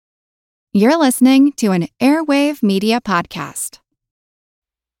You're listening to an Airwave Media Podcast.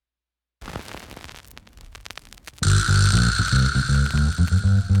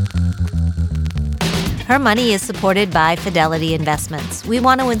 Her Money is supported by Fidelity Investments. We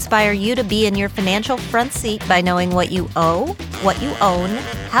want to inspire you to be in your financial front seat by knowing what you owe, what you own,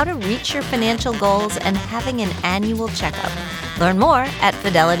 how to reach your financial goals, and having an annual checkup. Learn more at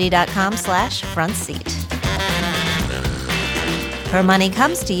fidelity.com/front seat. Her Money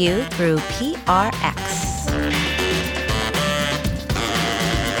comes to you through PRX.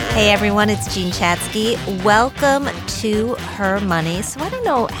 Hey everyone, it's Jean Chatzky. Welcome to Her Money. So I don't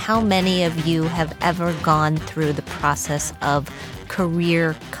know how many of you have ever gone through the process of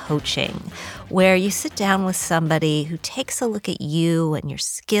career coaching, where you sit down with somebody who takes a look at you and your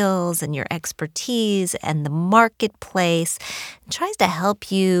skills and your expertise and the marketplace, and tries to help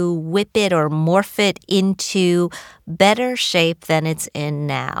you whip it or morph it into better shape than it's in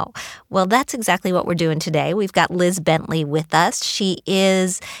now. Well, that's exactly what we're doing today. We've got Liz Bentley with us. She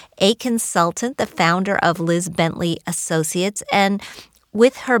is a consultant, the founder of Liz Bentley Associates, and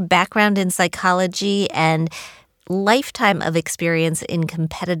with her background in psychology and lifetime of experience in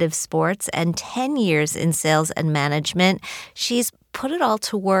competitive sports and 10 years in sales and management, she's put it all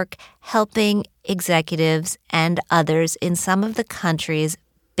to work helping executives and others in some of the country's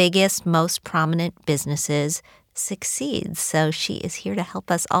biggest, most prominent businesses succeed. So she is here to help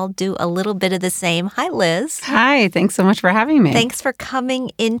us all do a little bit of the same. Hi, Liz. Hi, thanks so much for having me. Thanks for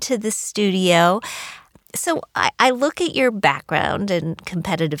coming into the studio. So I look at your background in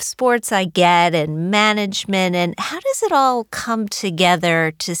competitive sports, I get, and management, and how does it all come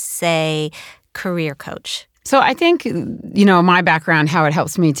together to say career coach? So I think, my background, how it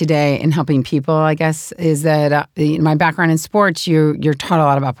helps me today in helping people, I guess, is that my background in sports, you're taught a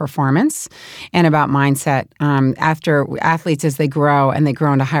lot about performance and about mindset. After athletes, as they grow and they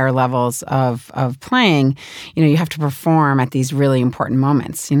grow into higher levels of playing, you have to perform at these really important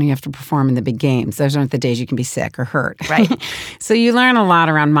moments. You have to perform in the big games. Those aren't the days you can be sick or hurt. Right. So you learn a lot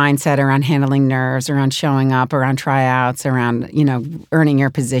around mindset, around handling nerves, around showing up, around tryouts, around, earning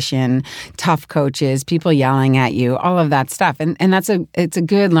your position, tough coaches, people yelling at you, all of that stuff. And it's a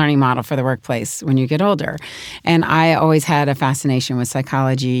good learning model for the workplace when you get older. And I always had a fascination with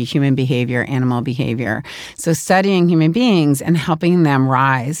psychology, human behavior, animal behavior. So studying human beings and helping them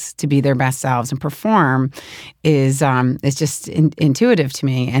rise to be their best selves and perform is just intuitive to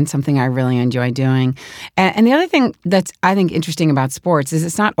me and something I really enjoy doing. And the other thing that's, I think, interesting about sports is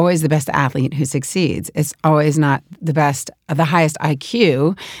it's not always the best athlete who succeeds. It's always not the highest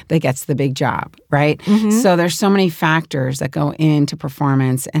IQ that gets the big job, right? Mm-hmm. So there's so many factors that go into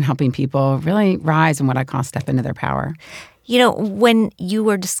performance and helping people really rise and what I call step into their power. When you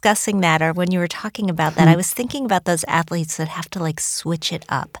were discussing that or when you were talking about that, I was thinking about those athletes that have to switch it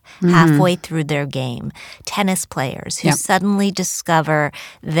up halfway through their game. Tennis players who suddenly discover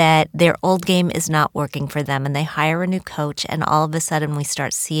that their old game is not working for them and they hire a new coach and all of a sudden we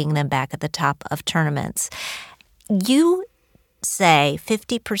start seeing them back at the top of tournaments. You say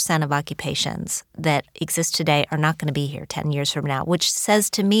 50% of occupations that exist today are not going to be here 10 years from now, which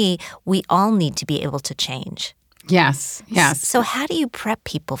says to me we all need to be able to change. Yes. So how do you prep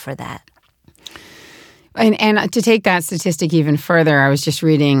people for that? And to take that statistic even further, I was just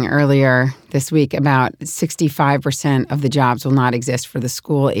reading earlier this week about 65% of the jobs will not exist for the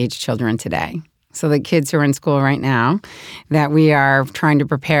school-age children today. So the kids who are in school right now that we are trying to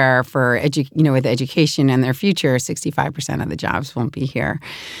prepare for, with education and their future, 65% of the jobs won't be here.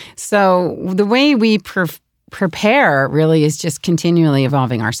 So the way we prepare really is just continually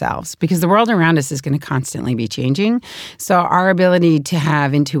evolving ourselves because the world around us is going to constantly be changing. So our ability to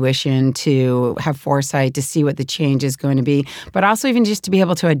have intuition, to have foresight, to see what the change is going to be, but also even just to be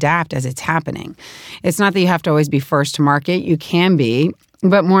able to adapt as it's happening. It's not that you have to always be first to market. You can be.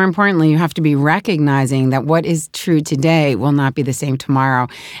 But more importantly, you have to be recognizing that what is true today will not be the same tomorrow.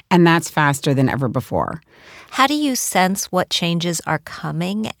 And that's faster than ever before. How do you sense what changes are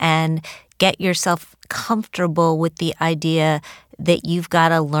coming and get yourself comfortable with the idea that you've got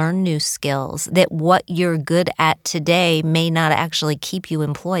to learn new skills, that what you're good at today may not actually keep you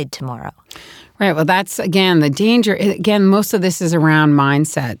employed tomorrow? Right. Well, that's, again, the danger. Again, most of this is around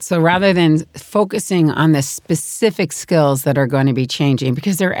mindset. So rather than focusing on the specific skills that are going to be changing,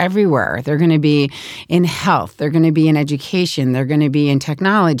 because they're everywhere, they're going to be in health, they're going to be in education, they're going to be in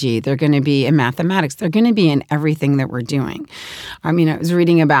technology, they're going to be in mathematics, they're going to be in everything that we're doing. I mean, I was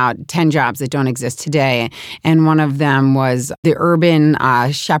reading about 10 jobs that don't exist today, and one of them was the urban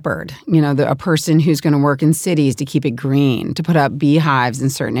shepherd, a person who's going to work in cities to keep it green, to put up beehives in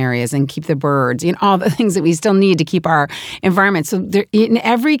certain areas and keep the birds birds, all the things that we still need to keep our environment. So in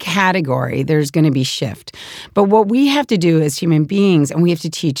every category, there's going to be shift. But what we have to do as human beings, and we have to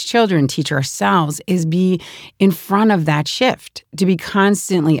teach children, teach ourselves, is be in front of that shift, to be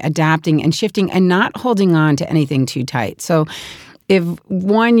constantly adapting and shifting and not holding on to anything too tight. So if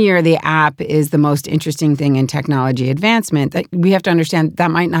 1 year the app is the most interesting thing in technology advancement, we have to understand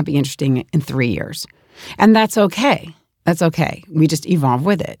that might not be interesting in 3 years. And that's okay. That's okay. We just evolve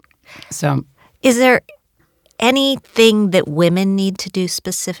with it. So, is there anything that women need to do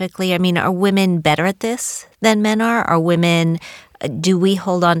specifically? I mean, are women better at this than men are? Do we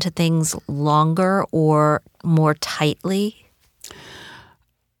hold on to things longer or more tightly?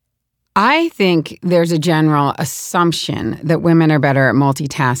 I think there's a general assumption that women are better at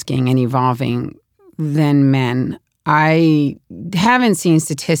multitasking and evolving than men. I haven't seen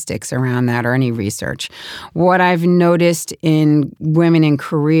statistics around that or any research. What I've noticed in women in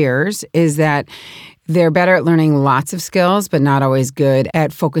careers is that they're better at learning lots of skills, but not always good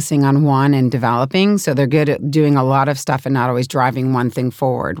at focusing on one and developing. So they're good at doing a lot of stuff and not always driving one thing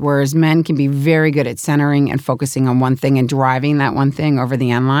forward. Whereas men can be very good at centering and focusing on one thing and driving that one thing over the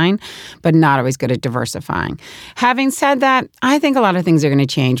end line, but not always good at diversifying. Having said that, I think a lot of things are going to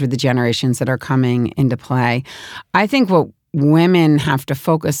change with the generations that are coming into play. I think what women have to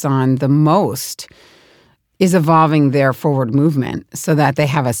focus on the most is evolving their forward movement so that they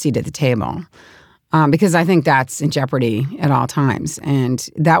have a seat at the table. Because I think that's in jeopardy at all times. And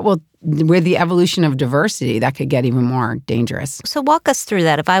that will, with the evolution of diversity, that could get even more dangerous. So walk us through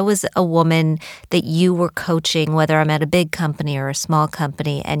that. If I was a woman that you were coaching, whether I'm at a big company or a small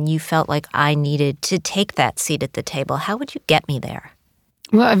company, and you felt like I needed to take that seat at the table, how would you get me there?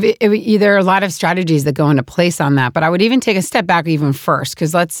 Well, there are a lot of strategies that go into place on that. But I would even take a step back even first.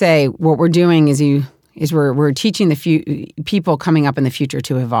 Because let's say what we're doing is we're teaching the people coming up in the future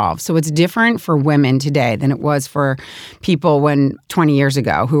to evolve. So it's different for women today than it was for people 20 years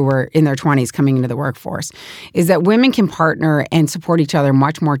ago who were in their 20s coming into the workforce, is that women can partner and support each other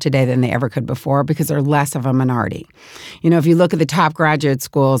much more today than they ever could before because they're less of a minority. If you look at the top graduate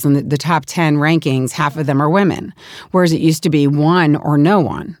schools and the top 10 rankings, half of them are women, whereas it used to be one or no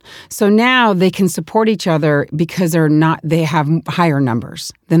one. So now they can support each other because they have higher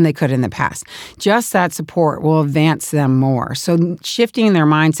numbers than they could in the past. Just that support will advance them more. So shifting their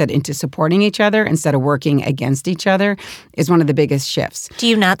mindset into supporting each other instead of working against each other is one of the biggest shifts. Do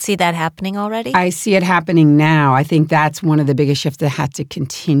you not see that happening already? I see it happening now. I think that's one of the biggest shifts that had to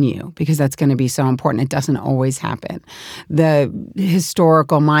continue because that's going to be so important. It doesn't always happen. The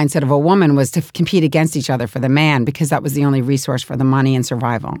historical mindset of a woman was to compete against each other for the man because that was the only resource for the money and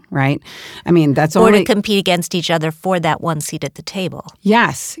survival, right? I mean, that's or to compete against each other for that one seat at the table.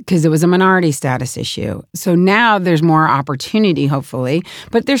 Yes, because it was a minority status issue. So now there's more opportunity, hopefully,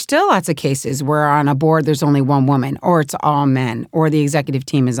 but there's still lots of cases where on a board there's only one woman, or it's all men, or the executive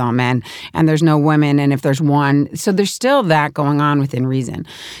team is all men, and there's no women, and if there's one, so there's still that going on within reason.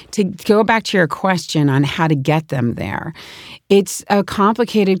 To go back to your question on how to get them there, it's a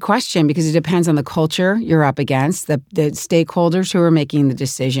complicated question because it depends on the culture you're up against, the stakeholders who are making the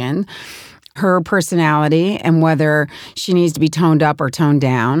decision, her personality and whether she needs to be toned up or toned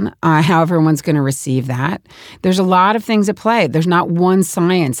down, how everyone's going to receive that. There's a lot of things at play. There's not one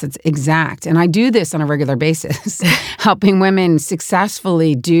science that's exact. And I do this on a regular basis, helping women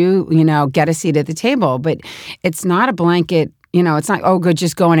successfully get a seat at the table. But it's not a blanket, it's not, oh, good,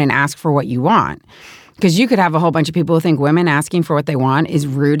 just go in and ask for what you want. Because you could have a whole bunch of people who think women asking for what they want is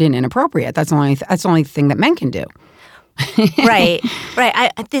rude and inappropriate. That's the only thing that men can do. Right.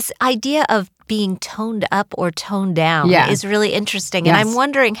 This idea of being toned up or toned down is really interesting. Yes. And I'm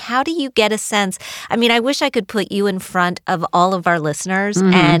wondering, how do you get a sense? I mean, I wish I could put you in front of all of our listeners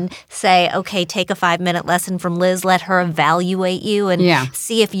and say, okay, take a 5-minute lesson from Liz, let her evaluate you and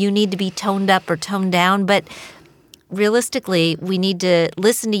see if you need to be toned up or toned down. But realistically, we need to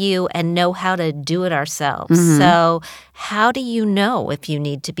listen to you and know how to do it ourselves. So how do you know if you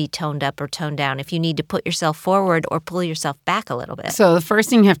need to be toned up or toned down, if you need to put yourself forward or pull yourself back a little bit? So the first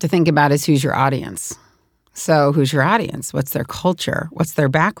thing you have to think about is who's your audience. So who's your audience? What's their culture? What's their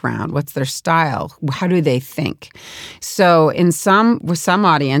background? What's their style? How do they think? So with some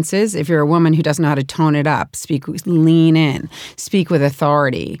audiences, if you're a woman who doesn't know how to tone it up, lean in, speak with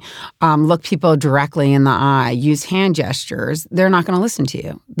authority, look people directly in the eye, use hand gestures, they're not going to listen to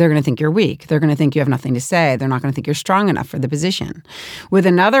you. They're going to think you're weak. They're going to think you have nothing to say. They're not going to think you're strong enough for the position. With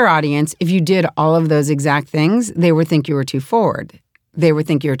another audience, if you did all of those exact things, they would think you were too forward. They would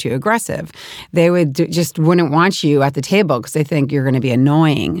think you're too aggressive. They would just wouldn't want you at the table because they think you're going to be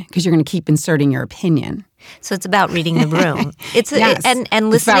annoying because you're going to keep inserting your opinion. So it's about reading the room. Yes. And It's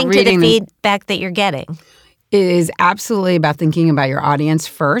listening about to the reading feedback that you're getting. It is absolutely about thinking about your audience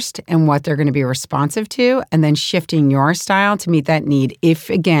first and what they're going to be responsive to, and then shifting your style to meet that need. If,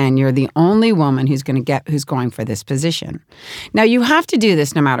 again, you're the only woman who's going for this position. Now, you have to do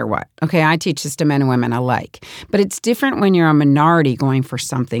this no matter what. Okay, I teach this to men and women alike, but it's different when you're a minority going for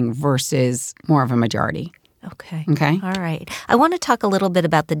something versus more of a majority. Okay. Okay. All right. I want to talk a little bit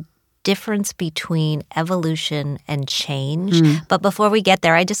about the difference between evolution and change. But before we get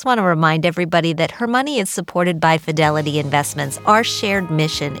there, I just want to remind everybody that Her Money is supported by Fidelity Investments. Our shared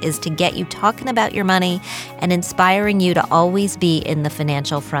mission is to get you talking about your money and inspiring you to always be in the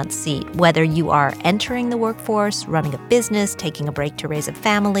financial front seat. Whether you are entering the workforce, running a business, taking a break to raise a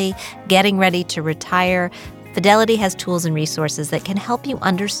family, getting ready to retire, Fidelity has tools and resources that can help you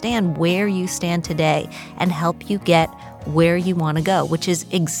understand where you stand today and help you get where you want to go, which is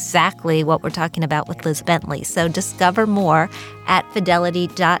exactly what we're talking about with Liz Bentley. So discover more at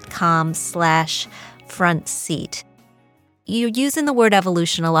fidelity.com/front seat. You're using the word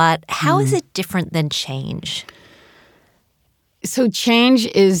evolution a lot. How is it different than change? So change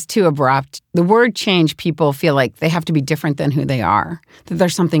is too abrupt. The word change, people feel like they have to be different than who they are, that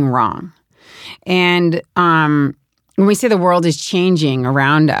there's something wrong. And when we say the world is changing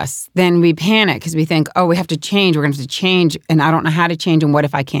around us, then we panic because we think, oh, we have to change. We're going to have to change, and I don't know how to change, and what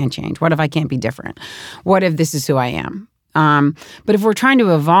if I can't change? What if I can't be different? What if this is who I am? But if we're trying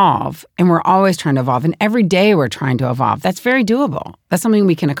to evolve, and we're always trying to evolve, and every day we're trying to evolve, that's very doable. That's something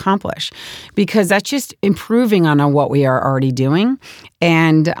we can accomplish because that's just improving on what we are already doing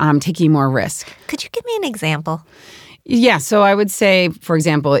and taking more risk. Could you give me an example? Yeah, so I would say, for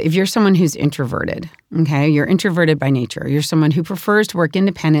example, if you're someone who's introverted, okay, you're introverted by nature. You're someone who prefers to work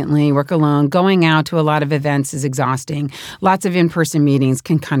independently, work alone. Going out to a lot of events is exhausting. Lots of in-person meetings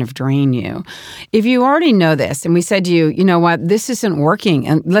can kind of drain you. If you already know this, and we said to you, you know what, this isn't working,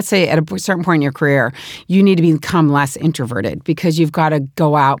 and let's say at a certain point in your career, you need to become less introverted because you've got to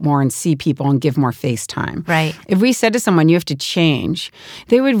go out more and see people and give more face time. Right. If we said to someone, you have to change,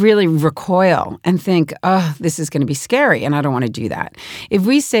 they would really recoil and think, oh, this is going to be scary, and I don't want to do that. If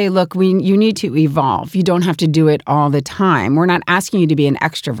we say, look, you need to evolve. You don't have to do it all the time. We're not asking you to be an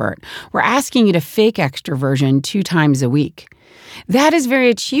extrovert. We're asking you to fake extroversion 2 times a week. That is very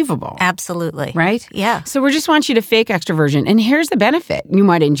achievable. Absolutely. Right? Yeah. So we just want you to fake extroversion. And here's the benefit. You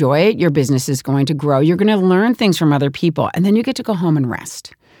might enjoy it. Your business is going to grow. You're going to learn things from other people. And then you get to go home and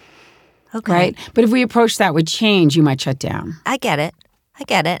rest. Okay. Right? But if we approach that with change, you might shut down. I get it.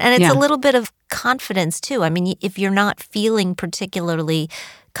 And it's a little bit of confidence, too. I mean, if you're not feeling particularly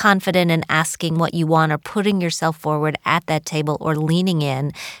confident in asking what you want or putting yourself forward at that table or leaning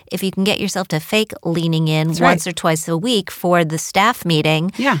in, if you can get yourself to fake leaning in once or twice a week for the staff meeting,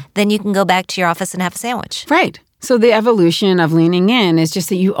 then you can go back to your office and have a sandwich. Right. So the evolution of leaning in is just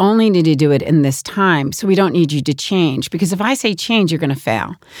that you only need to do it in this time. So we don't need you to change. Because if I say change, you're going to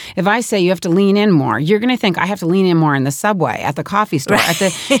fail. If I say you have to lean in more, you're going to think I have to lean in more in the subway, at the coffee store, at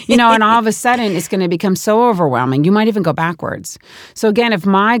the, and all of a sudden it's going to become so overwhelming. You might even go backwards. So again, if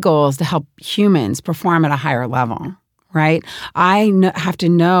my goal is to help humans perform at a higher level, right? I have to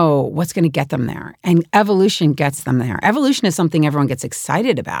know what's going to get them there. And evolution gets them there. Evolution is something everyone gets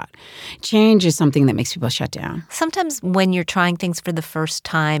excited about. Change is something that makes people shut down. Sometimes when you're trying things for the first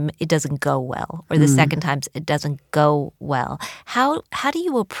time, it doesn't go well. Or the second time, it doesn't go well. How do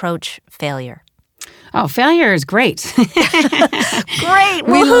you approach failure? Oh, failure is great. Great.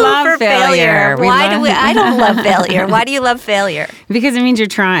 We love for failure. I don't love failure. Why do you love failure? Because it means you're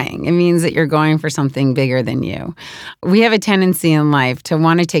trying. It means that you're going for something bigger than you. We have a tendency in life to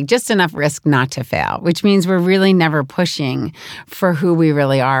want to take just enough risk not to fail, which means we're really never pushing for who we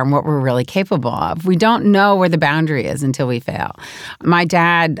really are and what we're really capable of. We don't know where the boundary is until we fail. My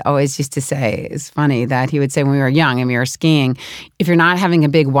dad always used to say, it's funny that he would say when we were young and we were skiing, if you're not having a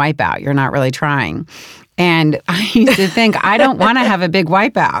big wipeout, you're not really trying. And I used to think, I don't want to have a big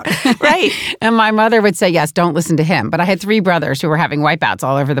wipeout. Right. And my mother would say, yes, don't listen to him. But I had 3 brothers who were having wipeouts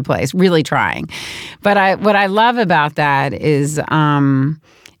all over the place, really trying. But what I love about that is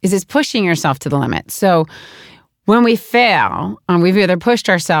it's pushing yourself to the limit. So when we fail, we've either pushed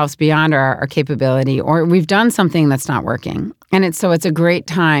ourselves beyond our capability or we've done something that's not working. And it's a great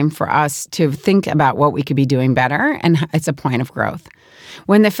time for us to think about what we could be doing better. And it's a point of growth.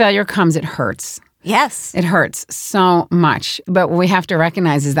 When the failure comes, it hurts. Yes. It hurts so much. But what we have to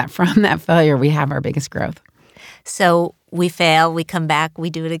recognize is that from that failure, we have our biggest growth. So We fail, we come back, we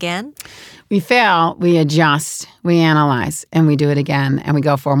do it again? We fail, we adjust, we analyze, and we do it again, and we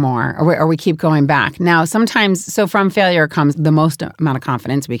go for more, or we keep going back. Now, sometimes, so from failure comes the most amount of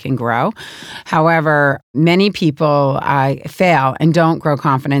confidence we can grow. However, many people fail and don't grow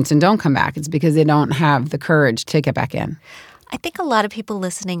confidence and don't come back. It's because they don't have the courage to get back in. I think a lot of people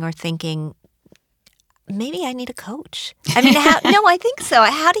listening are thinking, maybe I need a coach. I mean, no, I think so.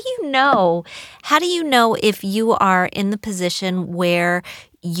 How do you know? How do you know if you are in the position where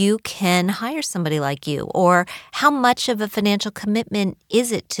you can hire somebody like you? Or how much of a financial commitment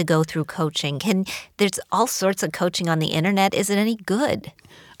is it to go through coaching? There's all sorts of coaching on the internet. Is it any good?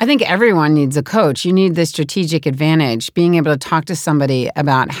 I think everyone needs a coach. You need the strategic advantage, being able to talk to somebody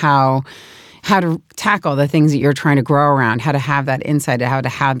about how to tackle the things that you're trying to grow around, how to have that insight, how to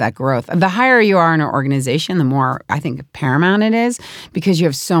have that growth. The higher you are in an organization, the more, I think, paramount it is, because you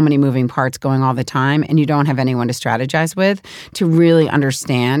have so many moving parts going all the time and you don't have anyone to strategize with to really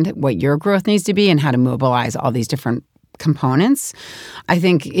understand what your growth needs to be and how to mobilize all these different components. I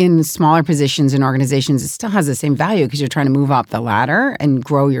think in smaller positions in organizations, it still has the same value because you're trying to move up the ladder and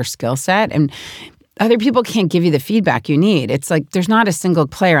grow your skill set. And other people can't give you the feedback you need. It's like there's not a single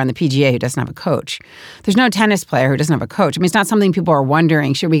player on the PGA who doesn't have a coach. There's no tennis player who doesn't have a coach. I mean, it's not something people are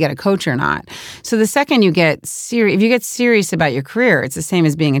wondering, should we get a coach or not? So the second you get serious, if you get serious about your career, it's the same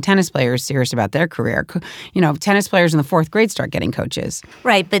as being a tennis player is serious about their career. You know, tennis players in the fourth grade start getting coaches.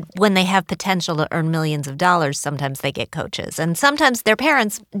 Right, but when they have potential to earn millions of dollars, sometimes they get coaches. And sometimes their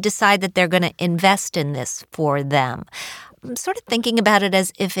parents decide that they're going to invest in this for them. I'm sort of thinking about it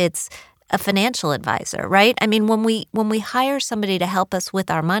as if it's a financial advisor, right? I mean, when we hire somebody to help us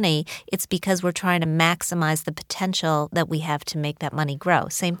with our money, it's because we're trying to maximize the potential that we have to make that money grow.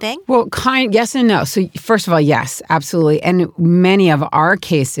 Same thing? Well, yes and no. So first of all, yes, absolutely. And many of our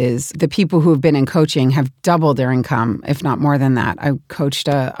cases, the people who have been in coaching have doubled their income, if not more than that. I coached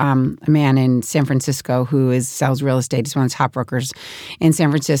a man in San Francisco who sells real estate. He's one of the top brokers in San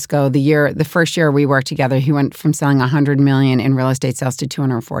Francisco. The first year we worked together, he went from selling $100 million in real estate sales to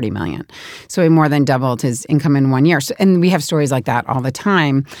 $240 million. So he more than doubled his income in 1 year. And we have stories like that all the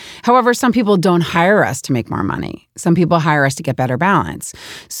time. However, some people don't hire us to make more money. Some people hire us to get better balance.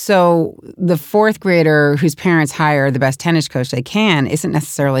 So the fourth grader whose parents hire the best tennis coach they can isn't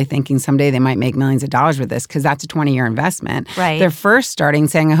necessarily thinking someday they might make millions of dollars with this, because that's a 20-year investment. Right. They're first starting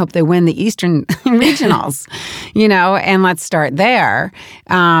saying, I hope they win the Eastern regionals, and let's start there.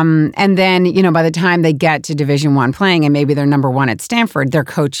 And then, by the time they get to Division I playing and maybe they're number one at Stanford, their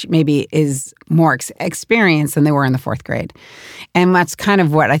coach maybe is more experienced than they were in the fourth grade. And that's kind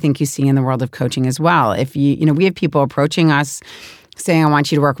of what I think you see in the world of coaching as well. If we have people approaching us saying, I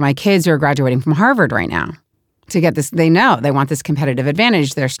want you to work with my kids who are graduating from Harvard right now. To get this, they know they want this competitive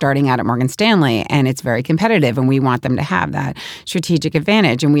advantage. They're starting out at Morgan Stanley, and it's very competitive, and we want them to have that strategic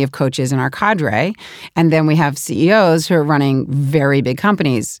advantage. And we have coaches in our cadre, and then we have CEOs who are running very big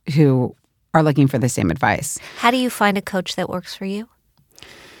companies who are looking for the same advice. How do you find a coach that works for you?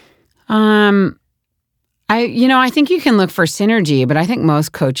 I think you can look for synergy, but I think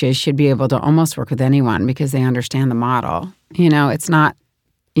most coaches should be able to almost work with anyone because they understand the model. It's not,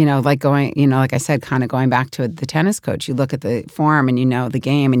 like going, like I said, kind of going back to the tennis coach. You look at the form and you know the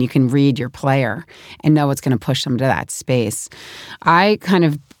game and you can read your player and know what's going to push them to that space. I kind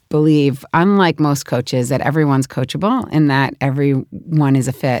of believe, unlike most coaches, that everyone's coachable and that everyone is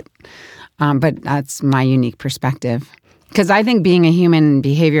a fit. But that's my unique perspective. Because I think being a human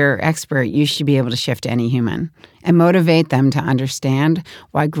behavior expert, you should be able to shift any human and motivate them to understand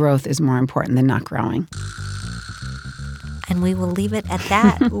why growth is more important than not growing. And we will leave it at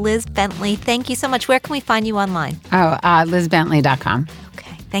that. Liz Bentley, thank you so much. Where can we find you online? LizBentley.com.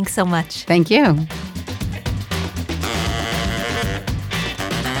 Okay. Thanks so much. Thank you.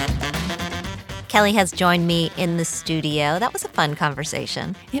 Kelly has joined me in the studio. That was a fun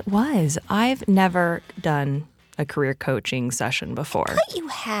conversation. It was. I've never done a career coaching session before. I thought you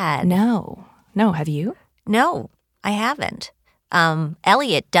had. No. Have you? No, I haven't.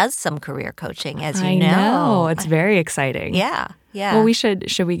 Elliot does some career coaching, as you know. I know. It's very exciting. Yeah. Well,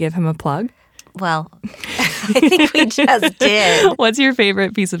 should we give him a plug? Well, I think we just did. What's your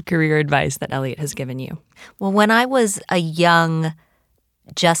favorite piece of career advice that Elliot has given you? Well, when I was a young,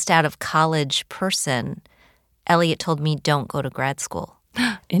 just out of college person, Elliot told me don't go to grad school.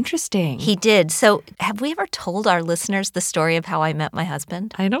 Interesting. He did. So have we ever told our listeners the story of how I met my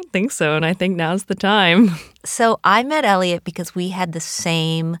husband? I don't think so, and I think now's the time. So I met Elliot because we had the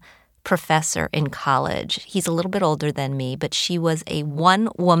same professor in college. He's a little bit older than me, but she was a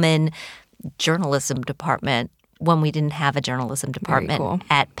one-woman journalism department when we didn't have a journalism department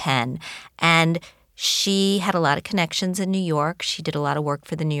at Penn. And she had a lot of connections in New York. She did a lot of work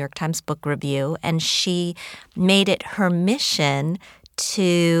for the New York Times Book Review, and she made it her mission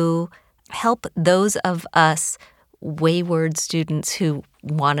to help those of us wayward students who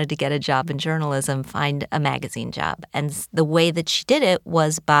wanted to get a job in journalism find a magazine job. And the way that she did it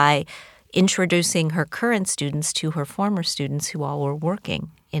was by introducing her current students to her former students who all were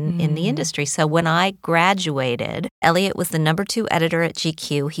working in the industry. So when I graduated, Elliot was the number 2 editor at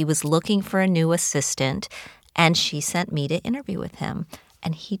GQ. He was looking for a new assistant, and she sent me to interview with him,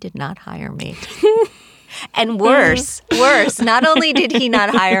 and he did not hire me. And worse, not only did he not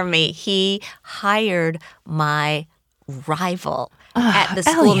hire me, he hired my rival at the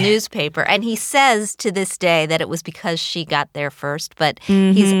school newspaper. And he says to this day that it was because she got there first, but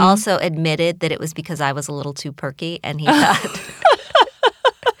he's also admitted that it was because I was a little too perky, and he thought...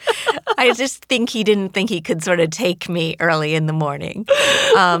 I just think he didn't think he could sort of take me early in the morning.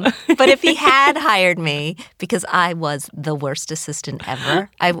 But if he had hired me, because I was the worst assistant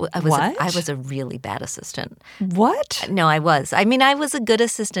ever, I was a really bad assistant. What? No, I was. I mean, I was a good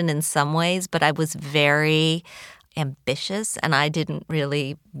assistant in some ways, but I was very ambitious, and I didn't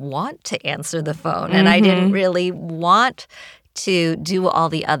really want to answer the phone, and I didn't really want to do all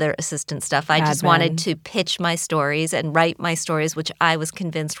the other assistant stuff. I just wanted to pitch my stories and write my stories, which I was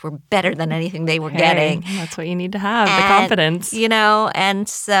convinced were better than anything they were getting. That's what you need to have, the confidence. And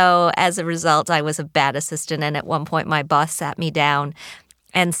so as a result, I was a bad assistant. And at one point, my boss sat me down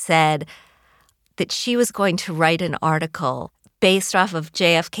and said that she was going to write an article based off of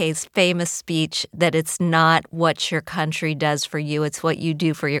JFK's famous speech that it's not what your country does for you, it's what you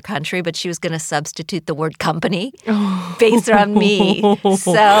do for your country. But she was going to substitute the word company based on me.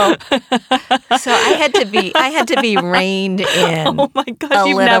 So I had to be reined in. Oh my gosh,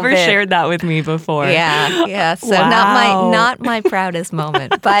 you've never shared that with me before. Yeah. So wow. not my proudest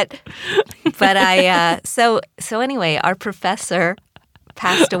moment. But I so anyway, our professor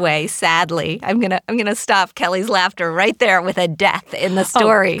passed away, sadly. I'm gonna stop Kelly's laughter right there with a death in the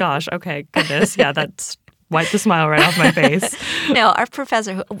story. Oh, gosh, okay, goodness. Yeah, that's wiped the smile right off my face. No, our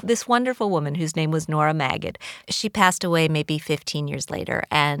professor, this wonderful woman whose name was Nora Magid, she passed away maybe 15 years later.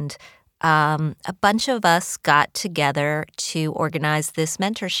 And a bunch of us got together to organize this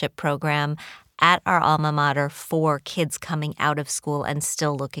mentorship program at our alma mater for kids coming out of school and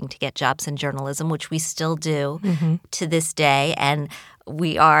still looking to get jobs in journalism, which we still do to this day. And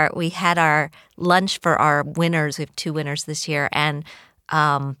we had our lunch for our winners. We have 2 winners this year. And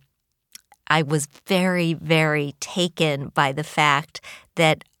I was very, very taken by the fact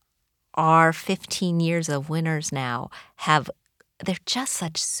that our 15 years of winners now they're just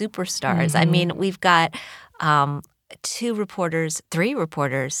such superstars. I mean, we've got 2 reporters at the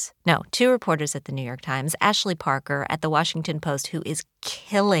New York Times, Ashley Parker at the Washington Post, who is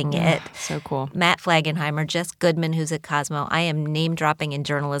killing it. So cool. Matt Flagenheimer, Jess Goodman, who's at Cosmo. I am name dropping in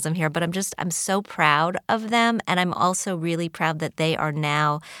journalism here, but I'm so proud of them. And I'm also really proud that they are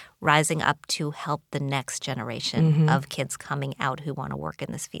now rising up to help the next generation of kids coming out who want to work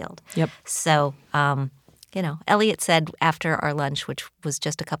in this field. Yep. So, Elliot said after our lunch, which was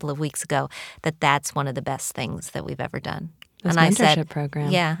just a couple of weeks ago, that that's one of the best things that we've ever done. This and mentorship I said,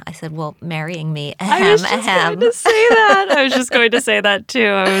 program. Yeah. I said, well, marrying me, I was just going to say that. I was just going to say that, too.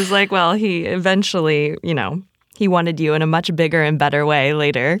 I was like, well, he eventually, he wanted you in a much bigger and better way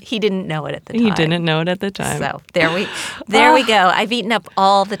later. He didn't know it at the time. He didn't know it at the time. So there we go. I've eaten up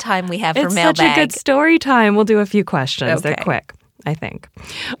all the time we have for mailbag. It's such a good story time. We'll do a few questions. Okay. They're quick, I think.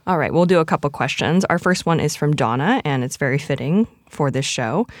 All right, we'll do a couple questions. Our first one is from Donna, and it's very fitting for this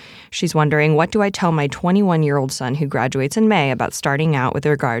show. She's wondering, what do I tell my 21-year-old son who graduates in May about starting out with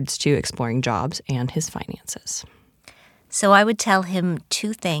regards to exploring jobs and his finances? So I would tell him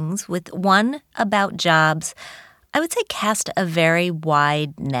 2 things. With one about jobs, I would say cast a very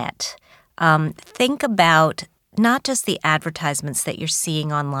wide net. Think about not just the advertisements that you're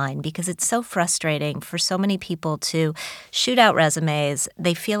seeing online, because it's so frustrating for so many people to shoot out resumes.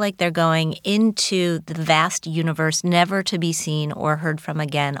 They feel like they're going into the vast universe, never to be seen or heard from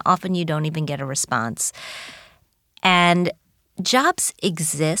again. Often you don't even get a response. And jobs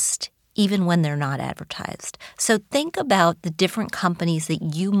exist even when they're not advertised. So think about the different companies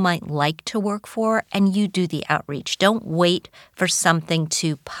that you might like to work for, and you do the outreach. Don't wait for something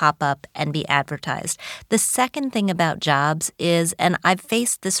to pop up and be advertised. The second thing about jobs is, and I've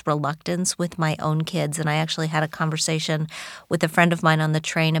faced this reluctance with my own kids, and I actually had a conversation with a friend of mine on the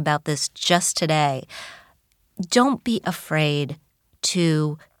train about this just today. Don't be afraid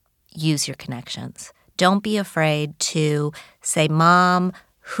to use your connections. Don't be afraid to say, Mom,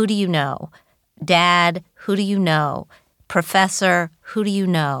 who do you know? Dad, who do you know? Professor, who do you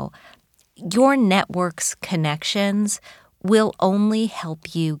know? your network's connections will only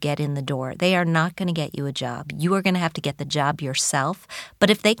help you get in the door. They are not going to get you a job. You are going to have to get the job yourself.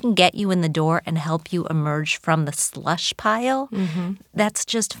 But if they can get you in the door and help you emerge from the slush pile, that's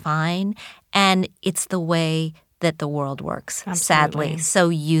just fine. And it's the way that the world works, sadly. So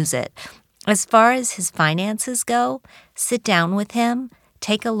use it. As far as his finances go, sit down with him,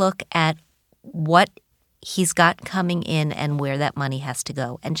 take a look at what he's got coming in and where that money has to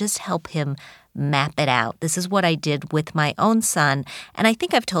go, and just help him map it out. This is what I did with my own son. And I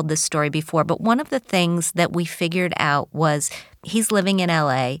think I've told this story before, but one of the things that we figured out was he's living in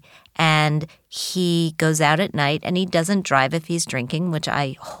LA and he goes out at night and he doesn't drive if he's drinking, which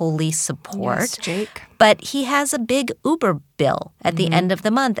I wholly support. Yes, Jake. But he has a big Uber bill at the end of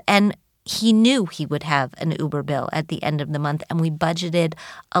the month. And he knew he would have an Uber bill at the end of the month. And we budgeted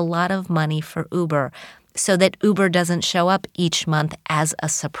a lot of money for Uber, so that Uber doesn't show up each month as a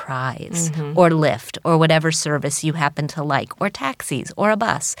surprise, or Lyft, or whatever service you happen to like, or taxis, or a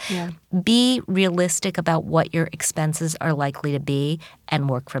bus. Yeah. Be realistic about what your expenses are likely to be and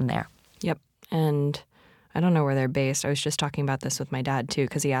work from there. Yep. And I don't know where they're based. I was just talking about this with my dad, too,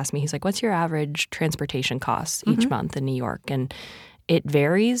 because he asked me, he's like, what's your average transportation costs each month in New York? And it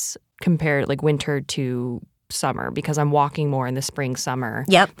varies compared like winter to summer, because I'm walking more in the spring, summer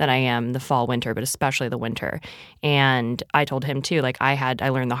than I am the fall, winter, but especially the winter. And I told him too, like I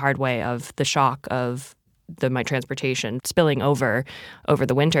learned the hard way of the shock of my transportation spilling over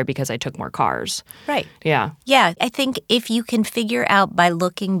the winter because I took more cars. Right. Yeah. Yeah. I think if you can figure out by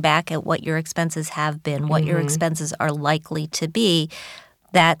looking back at what your expenses have been, what your expenses are likely to be,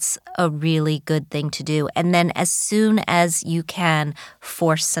 that's a really good thing to do. And then as soon as you can,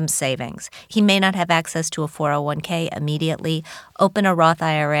 force some savings. He may not have access to a 401k immediately. Open a Roth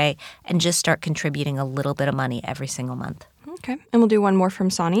IRA and just start contributing a little bit of money every single month. Okay. And we'll do one more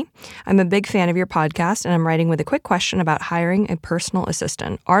from Sonny. I'm a big fan of your podcast, and I'm writing with a quick question about hiring a personal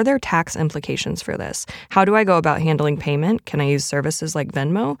assistant. Are there tax implications for this? How do I go about handling payment? Can I use services like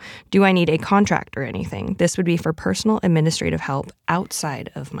Venmo? Do I need a contract or anything? This would be for personal administrative help outside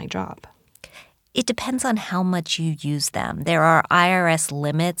of my job. It depends on how much you use them. There are IRS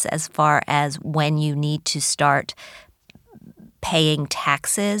limits as far as when you need to start paying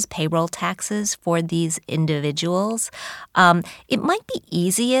taxes, payroll taxes for these individuals. It might be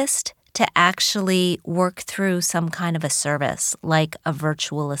easiest to actually work through some kind of a service, like a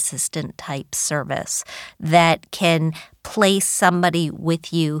virtual assistant type service that can place somebody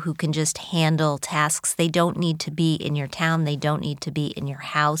with you who can just handle tasks. They don't need to be in your town. They don't need to be in your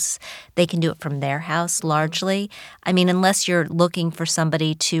house. They can do it from their house largely. I mean, unless you're looking for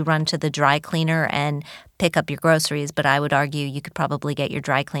somebody to run to the dry cleaner and pick up your groceries, but I would argue you could probably get your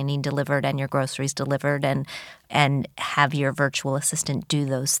dry cleaning delivered and your groceries delivered and have your virtual assistant do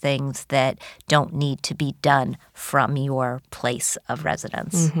those things that don't need to be done from your place of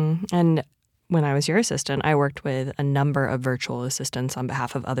residence. And when I was your assistant, I worked with a number of virtual assistants on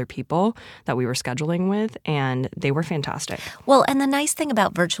behalf of other people that we were scheduling with, and they were fantastic. Well, and the nice thing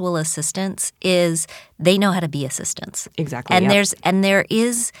about virtual assistants is they know how to be assistants. Exactly. And there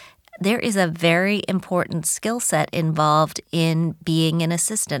is a very important skill set involved in being an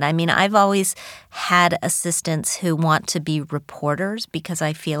assistant. I mean, I've always had assistants who want to be reporters because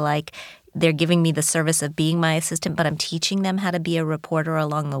I feel like they're giving me the service of being my assistant, but I'm teaching them how to be a reporter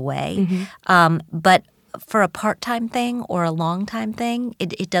along the way. But for a part-time thing or a long-time thing,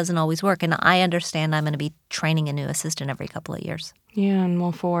 it doesn't always work. And I understand I'm going to be training a new assistant every couple of years. Yeah, and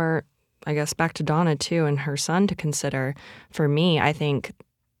well, for, I guess, back to Donna, too, and her son to consider, for me, I think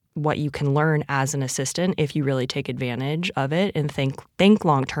what you can learn as an assistant if you really take advantage of it and think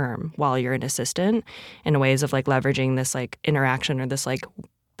long term while you're an assistant in ways of like leveraging this like interaction or this like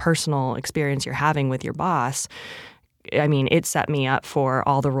personal experience you're having with your boss. I mean, it set me up for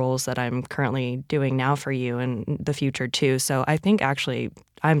all the roles that I'm currently doing now for you in the future too. So I think actually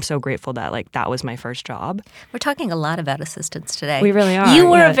I'm so grateful that like that was my first job. We're talking a lot about assistants today. We really are. You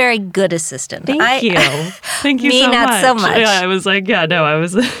were a very good assistant. Thank you. Thank you me, so much. not so much. Yeah, I was like, yeah, no, I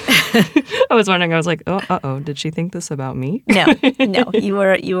was I was wondering, I was like, oh, did she think this about me? No, you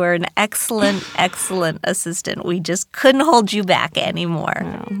were an excellent assistant. We just couldn't hold you back anymore.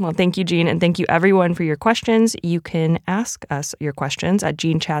 Oh, well, thank you, Jean, and thank you everyone for your questions. You can ask us your questions at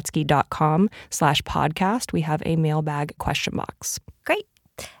jeanchatzky.com/podcast. We have a mailbag question box. Great.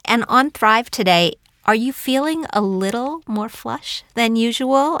 And on Thrive today, are you feeling a little more flush than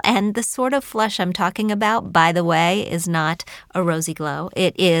usual? And the sort of flush I'm talking about, by the way, is not a rosy glow.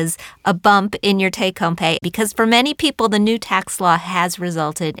 It is a bump in your take-home pay because for many people, the new tax law has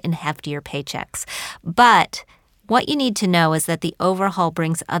resulted in heftier paychecks. But What you need to know is that the overhaul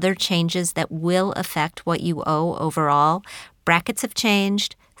brings other changes that will affect what you owe overall. Brackets have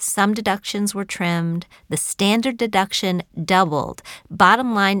changed. Some deductions were trimmed. The standard deduction doubled.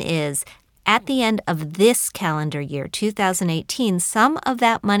 Bottom line is, at the end of this calendar year, 2018, some of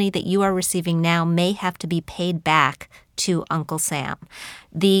that money that you are receiving now may have to be paid back to Uncle Sam.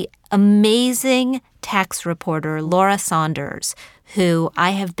 The amazing tax reporter, Laura Saunders, who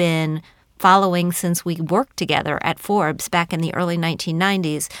I have been following since we worked together at Forbes back in the early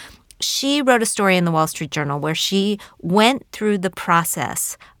 1990s, she wrote a story in the Wall Street Journal where she went through the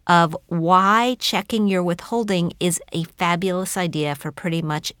process of why checking your withholding is a fabulous idea for pretty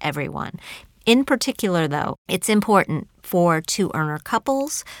much everyone. In particular, though, it's important for two-earner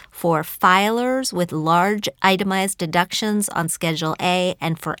couples, for filers with large itemized deductions on Schedule A,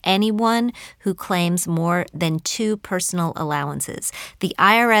 and for anyone who claims more than 2 personal allowances. The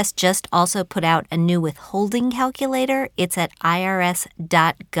IRS just also put out a new withholding calculator. It's at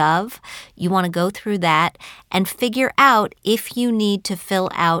irs.gov. You want to go through that and figure out if you need to fill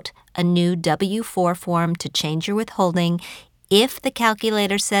out a new W-4 form to change your withholding. If the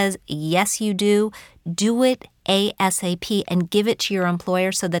calculator says, yes, you do it ASAP and give it to your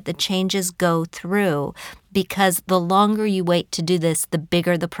employer so that the changes go through, because the longer you wait to do this, the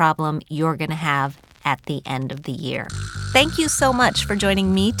bigger the problem you're going to have at the end of the year. Thank you so much for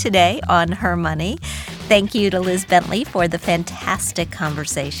joining me today on Her Money. Thank you to Liz Bentley for the fantastic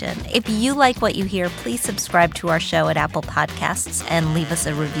conversation. If you like what you hear, please subscribe to our show at Apple Podcasts and leave us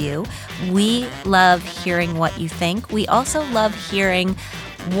a review. We love hearing what you think. We also love hearing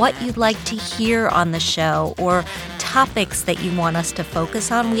what you'd like to hear on the show or topics that you want us to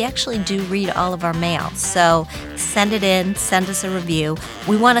focus on. We actually do read all of our mail, so send it in, send us a review.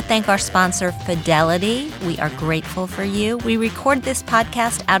 We want to thank our sponsor, Fidelity. We are grateful for you. We record this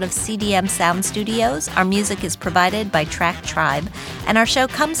podcast out of CDM Sound Studios. Our music is provided by Track Tribe, and our show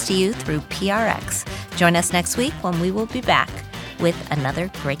comes to you through PRX. Join us next week when we will be back with another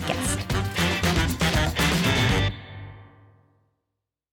great guest.